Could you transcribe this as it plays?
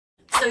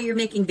So you're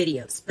making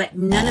videos, but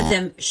none of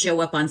them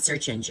show up on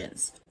search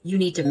engines. You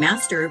need to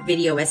master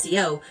video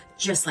SEO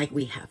just like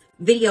we have.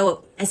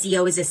 Video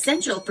SEO is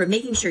essential for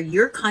making sure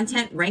your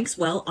content ranks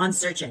well on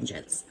search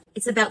engines.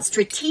 It's about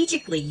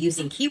strategically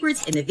using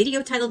keywords in the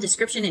video title,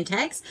 description, and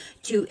tags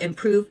to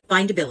improve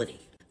findability.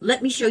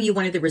 Let me show you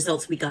one of the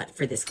results we got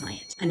for this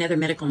client, another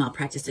medical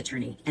malpractice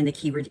attorney, and the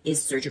keyword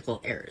is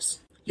surgical errors.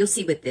 You'll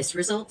see with this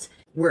result,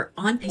 we're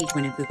on page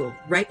 1 of Google,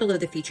 right below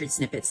the featured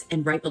snippets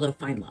and right below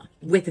FindLaw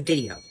with a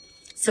video.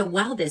 So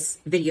while this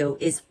video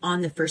is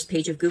on the first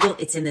page of Google,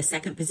 it's in the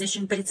second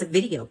position, but it's a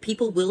video.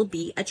 People will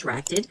be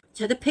attracted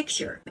to the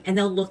picture and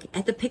they'll look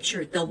at the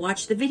picture. They'll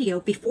watch the video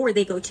before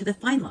they go to the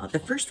FindLaw, the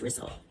first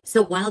result.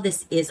 So while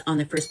this is on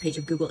the first page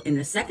of Google in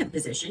the second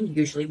position,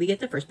 usually we get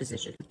the first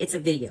position. It's a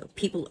video.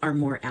 People are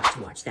more apt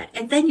to watch that.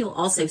 And then you'll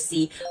also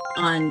see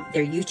on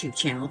their YouTube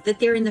channel that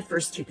they're in the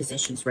first 2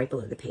 positions right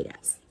below the paid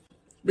ads.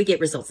 We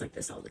get results like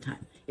this all the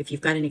time. If you've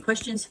got any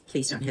questions,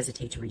 please don't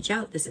hesitate to reach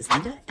out. This is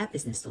Linda at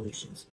Business Solutions.